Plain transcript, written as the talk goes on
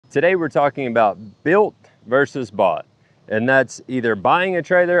Today we're talking about built versus bought. And that's either buying a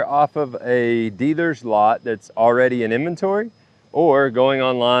trailer off of a dealer's lot that's already in inventory, or going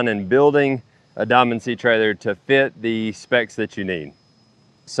online and building a Diamond C trailer to fit the specs that you need.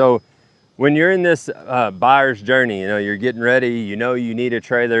 So when you're in this buyer's journey, you're getting ready, you need a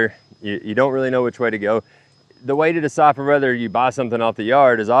trailer, you don't really know which way to go. The way to decipher whether you buy something off the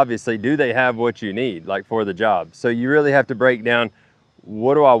yard is obviously, do they have what you need, like for the job? So you really have to break down,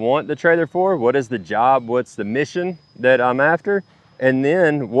 what do I want the trailer for? What is the job? What's the mission that I'm after? And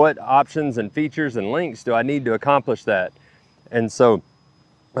then what options and features and links do I need to accomplish that? And so,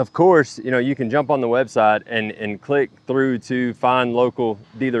 of course, you can jump on the website and click through to find local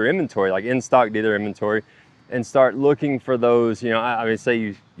dealer inventory, like in-stock dealer inventory, and start looking for those. I mean,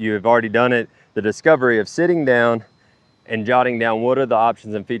 say you have already done it, the discovery of sitting down and jotting down what are the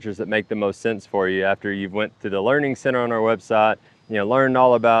options and features that make the most sense for you after you've went to the Learning Center on our website, learned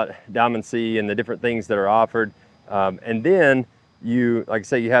all about Diamond C and the different things that are offered. And then like I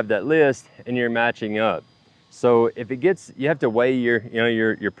say, you have that list and you're matching up. So if you have to weigh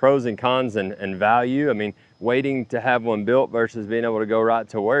your pros and cons and value. I mean, waiting to have one built versus being able to go right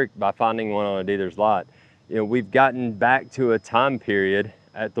to work by finding one on a dealer's lot. We've gotten back to a time period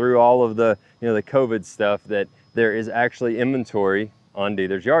through all of the the COVID stuff that there is actually inventory on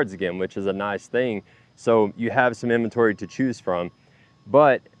dealers' yards again, which is a nice thing. So you have some inventory to choose from.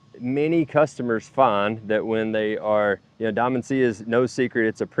 But many customers find that when they are, Diamond C is no secret,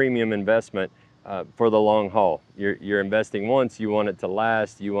 it's a premium investment for the long haul. You're investing once, you want it to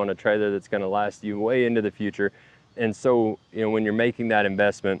last, you want a trailer that's going to last you way into the future. And so, when you're making that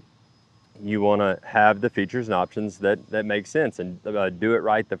investment, you want to have the features and options that make sense and do it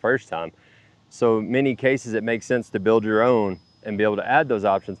right the first time. So many cases it makes sense to build your own and be able to add those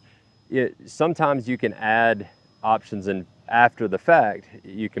options. Sometimes you can add options, and after the fact,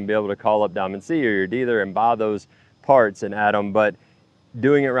 you can be able to call up Diamond C or your dealer and buy those parts and add them. But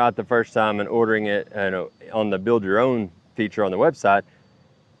doing it right the first time and ordering it on the build your own feature on the website,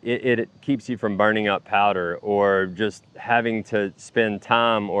 it keeps you from burning up powder or just having to spend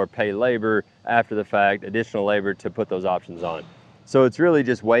time or pay labor after the fact, additional labor to put those options on. So it's really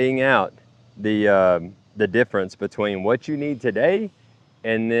just weighing out the difference between what you need today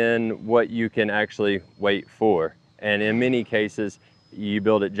and then what you can actually wait for. And in many cases, you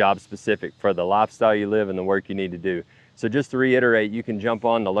build it job specific for the lifestyle you live and the work you need to do. So just to reiterate, you can jump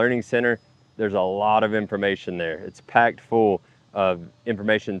on the Learning Center. There's a lot of information there. It's packed full of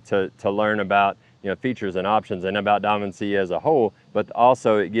information to learn about features and options and about Diamond C as a whole, but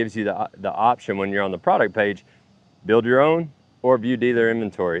also it gives you the option when you're on the product page, build your own or view dealer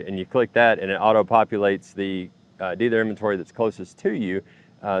inventory, and you click that and it auto-populates the dealer inventory that's closest to you,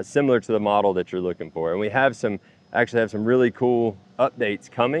 similar to the model that you're looking for. And we actually have some really cool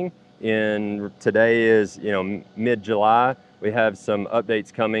updates coming. Today is mid-July. We have some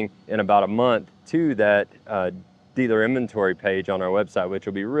updates coming in about a month to that dealer inventory page on our website, which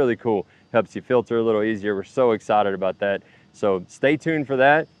will be really cool. Helps you filter a little easier. We're so excited about that. So stay tuned for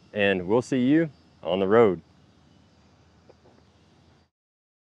that, and we'll see you on the road.